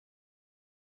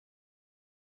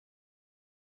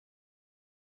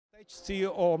Stećci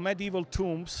or medieval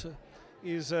tombs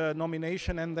is a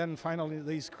nomination, and then finally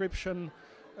the inscription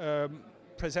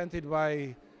presented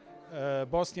by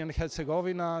Bosnia and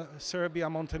Herzegovina, Serbia,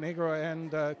 Montenegro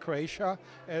and Croatia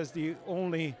as the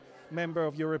only member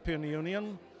of European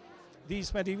Union.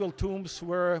 These medieval tombs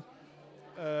were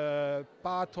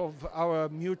part of our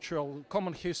mutual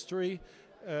common history.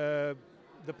 The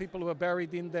people were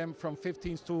buried in them from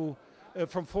 14th to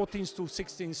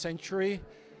 16th century.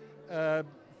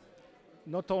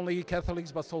 Not only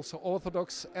Catholics but also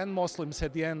Orthodox and Muslims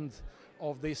at the end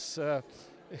of this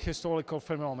historical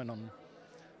phenomenon.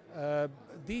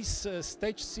 These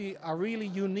Stećci are really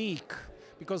unique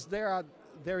because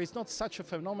there is not such a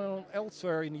phenomenon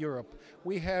elsewhere in Europe.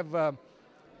 We have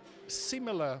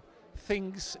similar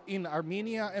things in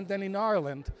Armenia and then in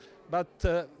Ireland,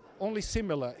 but only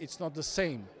similar, it's not the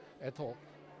same at all.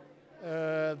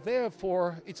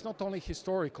 Therefore, it's not only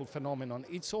historical phenomenon,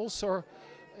 it's also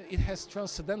it has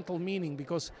transcendental meaning,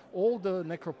 because all the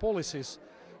necropolises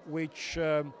which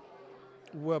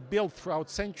were built throughout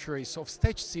centuries of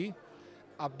Stećci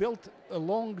are built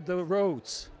along the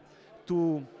roads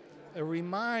to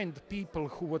remind people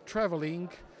who were traveling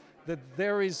that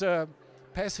there is a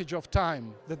passage of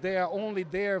time, that they are only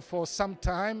there for some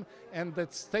time and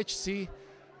that Stećci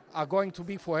are going to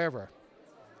be forever.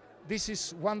 This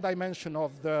is one dimension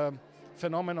of the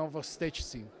phenomenon of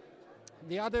Stećci.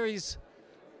 The other is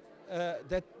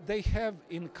that they have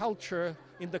in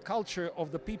the culture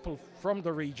of the people from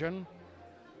the region,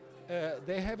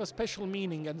 they have a special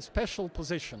meaning and special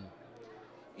position.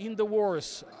 In the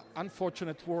wars,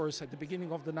 unfortunate wars at the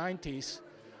beginning of the 90s,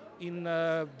 in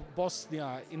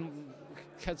Bosnia, in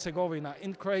Herzegovina,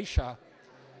 in Croatia,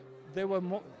 there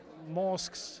were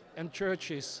mosques and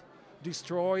churches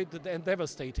destroyed and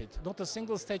devastated. Not a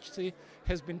single Stećci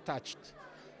has been touched.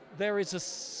 There is a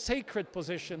sacred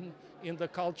position in the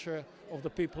culture of the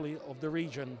people of the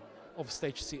region of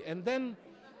Stećci. And then,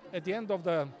 at the end of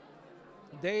the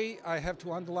day, I have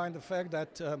to underline the fact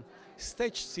that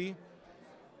Stećci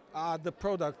are the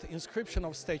product, inscription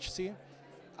of Stećci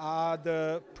are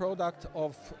the product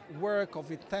of work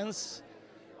of intense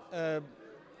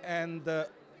and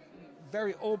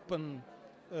very open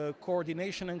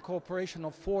coordination and cooperation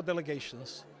of 4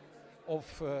 delegations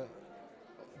of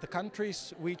the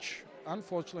countries which,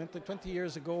 unfortunately, 20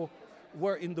 years ago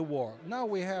were in the war. Now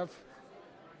we have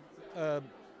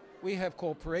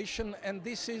cooperation, and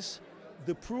this is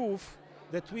the proof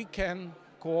that we can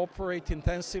cooperate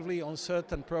intensively on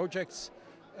certain projects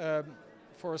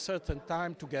for a certain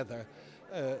time together.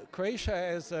 Croatia,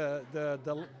 as the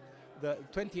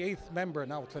 28th member,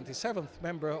 now 27th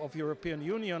member of European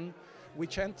Union,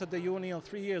 which entered the Union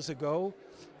 3 years ago,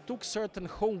 took certain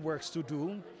homeworks to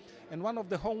do, and one of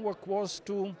the homework was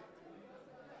to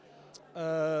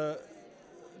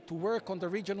work on the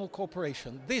regional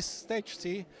cooperation. This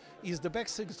Stećci is the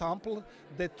best example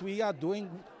that we are doing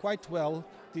quite well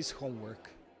this homework.